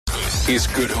is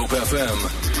Good Hope FM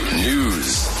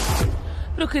News.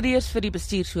 Prokureurs vir die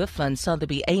bestuurshoof van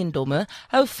Sotheby-eiendomme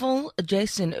hou vol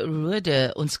Jason Rohde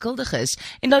onskuldig is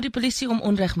en dat die polisie hom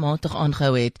onregmatig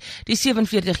aangehou het. Die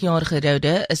 47-jarige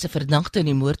Rohde is 'n verdagte in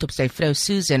die moord op sy vrou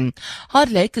Susan. Haar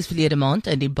lijk is verlede maand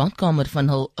in die badkamer van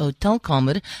hul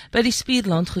hotelkamer by die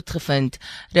Spierlandgoed gevind.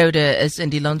 Rohde is in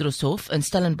die Landdroshof in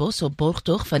Stellenbosch op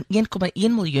borgtog van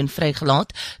 1,1 miljoen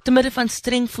vrygelaat te midde van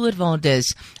streng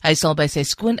voorwaardes. Hy sal by sy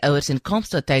skoonouers in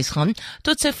Kaapstad huis gaan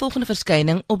tot sy volgende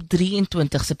verskyning op 23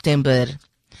 September.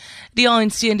 Die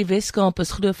ANC in die Weskaap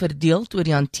is glo verdeeld oor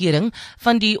die hantering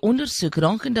van die ondersoek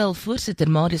rakende hul voorsitter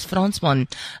Marius Fransman.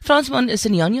 Fransman is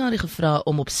in Januarie gevra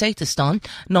om op sy te staan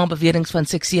na beweringe van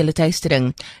seksuele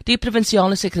teistering. Die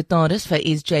provinsiale sekretaris vir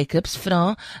S. Jacobs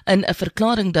vra in 'n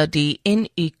verklaring dat die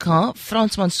NUK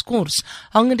Fransman skors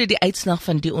hangende die uitslag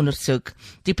van die ondersoek.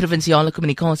 Die provinsiale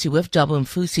kommunikasiehoof Jabo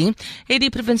Mfusi het die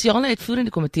provinsiale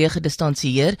uitvoerende komitee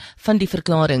gedistansieer van die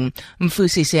verklaring.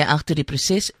 Mfusi sê egter die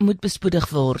proses moet bespoedig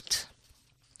word.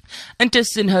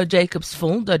 Intussen hou Jacobs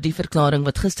vol dat die verklaring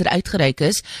wat gister uitgereik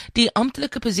is, die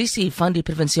amptelike posisie van die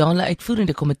provinsiale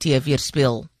uitvoerende komitee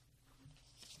weerspieël.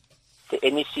 The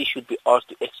NEC should be asked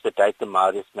to expedite the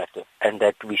Marius matter and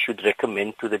that we should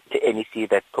recommend to the NEC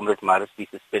that Comrade Marius be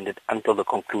suspended until the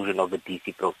conclusion of the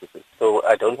DC processes. So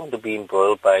I don't want to be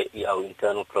embroiled by our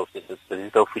internal processes, but this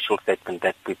is the official statement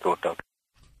that we brought out.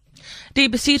 Die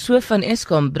bestuurshoof van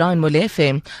Eskom, Brian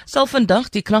Molefe, sal vandag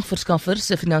die kragverskaffers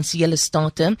se finansiële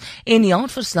state en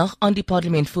jaarverslag aan die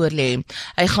parlement voorlê.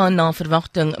 Hy gaan na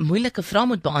verwagting moeilike vrae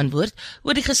moet beantwoord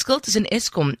oor die geskil tussen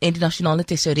Eskom en die nasionale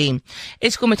tesourie.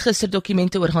 Eskom het gister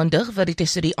dokumente oorhandig wat die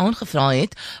tesourie aangevra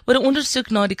het oor 'n ondersoek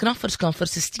na die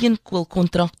kragverskaffers se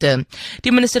steenkoolkontrakte.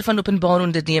 Die minister van openbare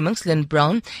ondernemings, Lynn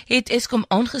Brown, het Eskom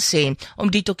aangesê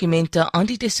om die dokumente aan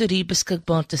die tesourie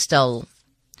beskikbaar te stel.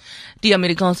 Die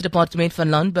Amerikaanse Departement van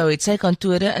Landbou het sy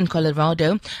kantore in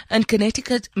Colorado, in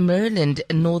Connecticut, Maryland,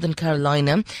 Northern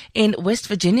Carolina en West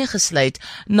Virginia gesluit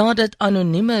nadat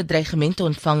anonieme dreigemente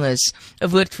ontvang is. 'n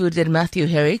Woordvoerder, Matthew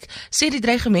Herrick, sê die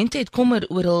dreigemente het kommer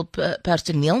oor hul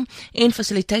personeel en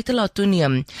fasiliteite laat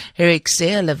toeneem. Herrick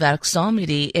sê hulle werk saam met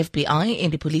die FBI en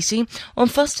die polisie om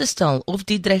vas te stel of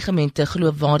die dreigemente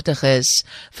geloofwaardig is.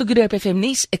 Vir Good Hope FM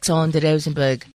nuus, Alexander Rosenberg.